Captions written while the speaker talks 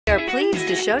We're pleased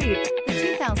to show you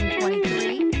the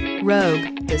 2023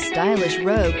 Rogue. The stylish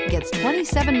Rogue gets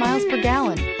 27 miles per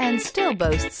gallon and still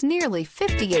boasts nearly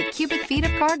 58 cubic feet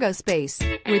of cargo space.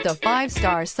 With a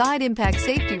 5-star side impact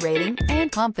safety rating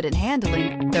and confident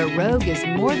handling, the Rogue is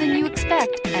more than you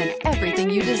expect and everything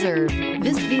you deserve.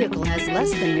 This vehicle has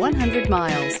less than 100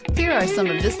 miles. Here are some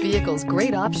of this vehicle's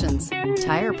great options: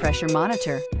 tire pressure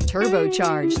monitor,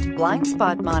 turbocharged, blind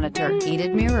spot monitor,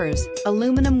 heated mirrors,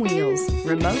 aluminum wheels,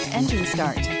 remote engine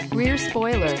start, rear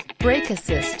spoiler, brake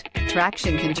assist,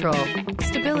 traction control,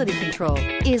 stability control.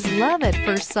 Is love at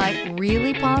first sight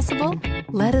really possible?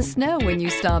 Let us know when you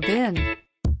stop in.